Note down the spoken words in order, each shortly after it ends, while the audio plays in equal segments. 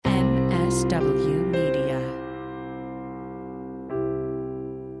W Media.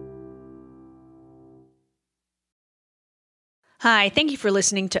 Hi, thank you for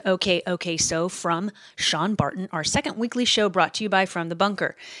listening to OK So from Sean Barton, our second weekly show brought to you by From the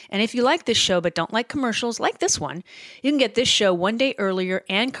Bunker. And if you like this show but don't like commercials like this one, you can get this show one day earlier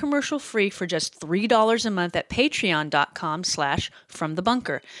and commercial free for just $3 a month at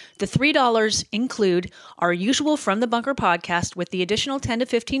patreon.com/fromthebunker. The $3 include our usual From the Bunker podcast with the additional 10 to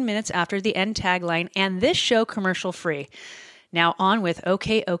 15 minutes after the end tagline and this show commercial free. Now on with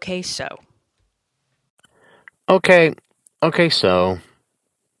OK So. Okay, so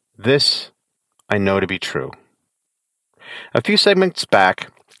this I know to be true. A few segments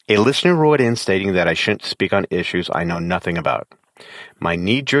back, a listener wrote in stating that I shouldn't speak on issues I know nothing about. My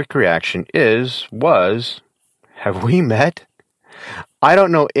knee-jerk reaction was, have we met? I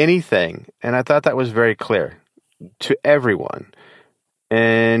don't know anything, and I thought that was very clear to everyone.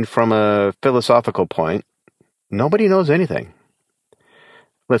 And from a philosophical point, nobody knows anything.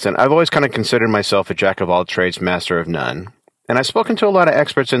 Listen, I've always kind of considered myself a jack of all trades, master of none. And I've spoken to a lot of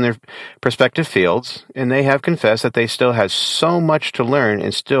experts in their respective fields, and they have confessed that they still have so much to learn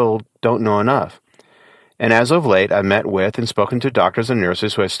and still don't know enough. And as of late, I've met with and spoken to doctors and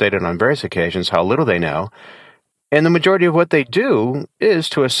nurses who have stated on various occasions how little they know, and the majority of what they do is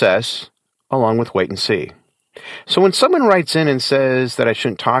to assess, along with wait and see. So when someone writes in and says that I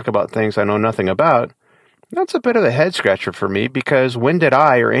shouldn't talk about things I know nothing about, that's a bit of a head-scratcher for me, because when did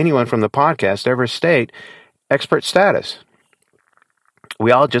I or anyone from the podcast ever state expert status?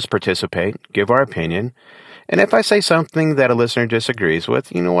 We all just participate, give our opinion, and if I say something that a listener disagrees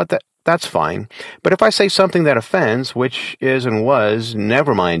with, you know what, that's fine. But if I say something that offends, which is and was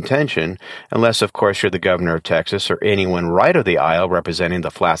never my intention, unless, of course, you're the governor of Texas or anyone right of the aisle representing the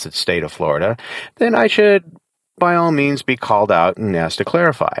flaccid state of Florida, then I should, by all means, be called out and asked to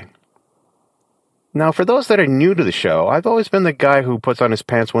clarify. Now, for those that are new to the show, I've always been the guy who puts on his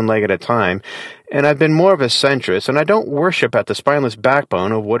pants one leg at a time, and I've been more of a centrist, and I don't worship at the spineless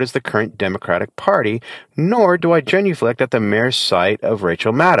backbone of what is the current Democratic Party, nor do I genuflect at the mere sight of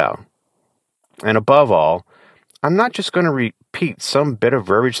Rachel Maddow. And above all, I'm not just going to repeat some bit of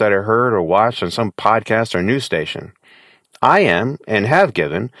verbiage that I heard or watched on some podcast or news station. I am, and have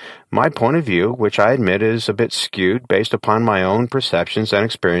given, my point of view, which I admit is a bit skewed based upon my own perceptions and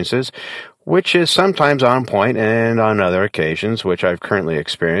experiences, which is sometimes on point and on other occasions, which I've currently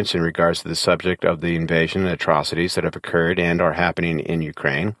experienced in regards to the subject of the invasion and atrocities that have occurred and are happening in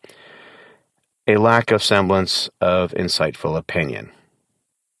Ukraine, a lack of semblance of insightful opinion.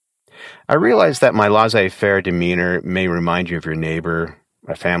 I realize that my laissez-faire demeanor may remind you of your neighbor,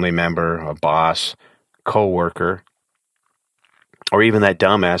 a family member, a boss, co-worker, or even that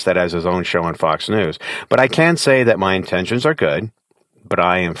dumbass that has his own show on Fox News. But I can say that my intentions are good, but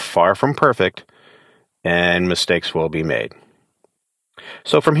I am far from perfect, and mistakes will be made.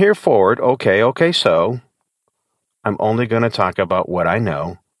 So from here forward, so I'm only going to talk about what I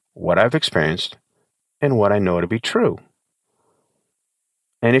know, what I've experienced, and what I know to be true.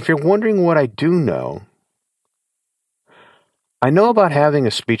 And if you're wondering what I do know, I know about having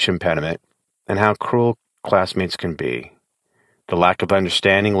a speech impediment and how cruel classmates can be. The lack of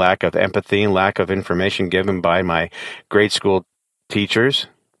understanding, lack of empathy, and lack of information given by my grade school teachers.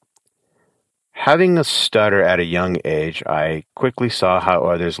 Having a stutter at a young age, I quickly saw how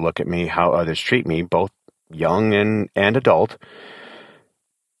others look at me, how others treat me, both young and adult,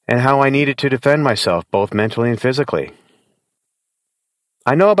 and how I needed to defend myself, both mentally and physically.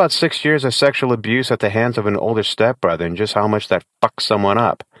 I know about 6 years of sexual abuse at the hands of an older stepbrother and just how much that fucks someone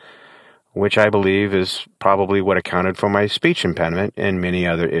up, which I believe is probably what accounted for my speech impediment and many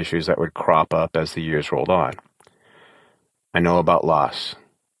other issues that would crop up as the years rolled on. I know about loss.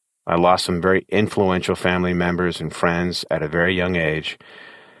 I lost some very influential family members and friends at a very young age,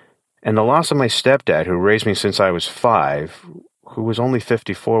 and the loss of my stepdad, who raised me since I was 5, who was only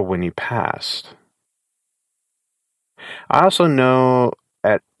 54 when he passed. I also know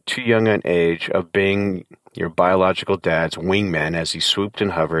at too young an age of being your biological dad's wingman as he swooped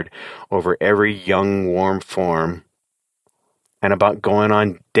and hovered over every young, warm form, and about going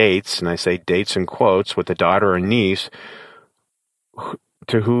on dates, and I say dates in quotes, with a daughter or niece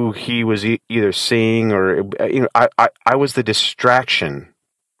to who he was either seeing or, I was the distraction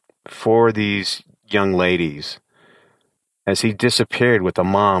for these young ladies as he disappeared with a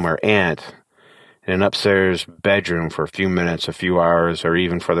mom or aunt in an upstairs bedroom for a few minutes, a few hours, or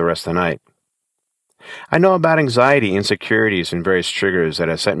even for the rest of the night. I know about anxiety, insecurities, and various triggers that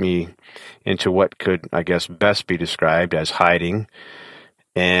have sent me into what could, I guess, best be described as hiding,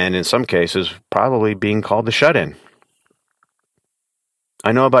 and in some cases, probably being called the shut-in.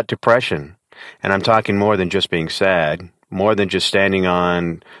 I know about depression, And I'm talking more than just being sad, more than just standing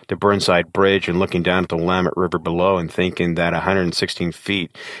on the Burnside Bridge and looking down at the Willamette River below and thinking that 116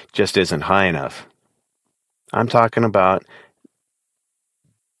 feet just isn't high enough. I'm talking about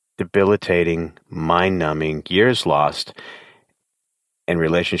debilitating, mind-numbing, years lost, and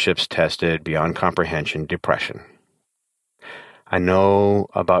relationships tested beyond comprehension depression. I know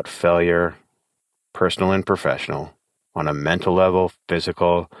about failure, personal and professional, on a mental level,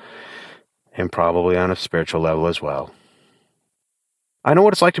 physical, and probably on a spiritual level as well. I know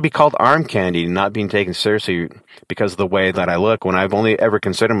what it's like to be called arm candy and not being taken seriously because of the way that I look when I've only ever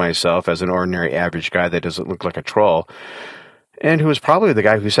considered myself as an ordinary average guy that doesn't look like a troll, and who was probably the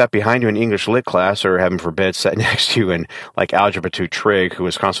guy who sat behind you in English lit class, or heaven forbid, sat next to you in like Algebra 2 trig, who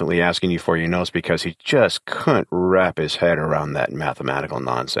was constantly asking you for your notes because he just couldn't wrap his head around that mathematical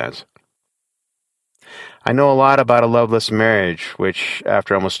nonsense. I know a lot about a loveless marriage, which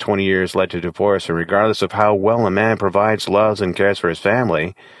after almost 20 years led to divorce, and regardless of how well a man provides, loves, and cares for his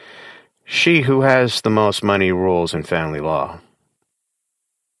family, she who has the most money rules in family law.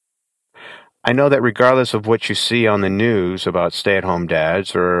 I know that regardless of what you see on the news about stay-at-home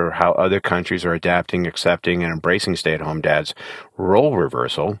dads or how other countries are adapting, accepting, and embracing stay-at-home dads' role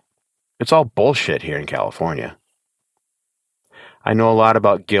reversal, it's all bullshit here in California. I know a lot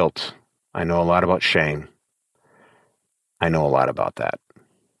about guilt. I know a lot about shame. I know a lot about that.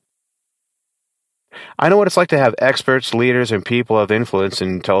 I know what it's like to have experts, leaders, and people of influence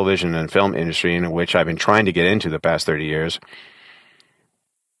in television and film industry, in which I've been trying to get into the past 30 years,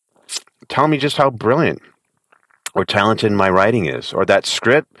 tell me just how brilliant or talented my writing is, or that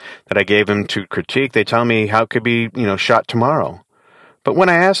script that I gave them to critique, they tell me how it could be, shot tomorrow. But when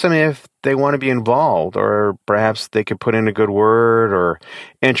I ask them if they want to be involved, or perhaps they could put in a good word, or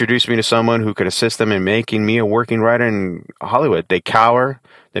introduce me to someone who could assist them in making me a working writer in Hollywood, they cower,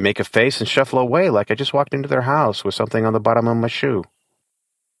 they make a face, and shuffle away like I just walked into their house with something on the bottom of my shoe.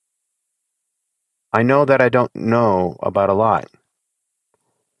 I know that I don't know about a lot.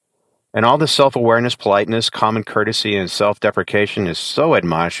 And all this self-awareness, politeness, common courtesy, and self-deprecation is so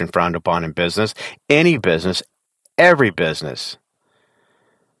admonished and frowned upon in business, any business, every business.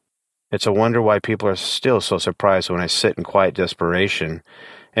 It's a wonder why people are still so surprised when I sit in quiet desperation.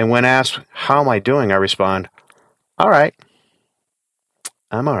 And when asked, how am I doing, I respond, all right.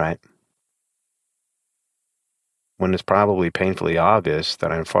 I'm all right. When it's probably painfully obvious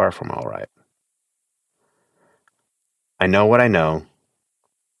that I'm far from all right. I know what I know,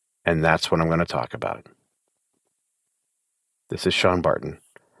 and that's what I'm going to talk about. This is Sean Barton,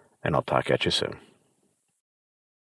 and I'll talk at you soon.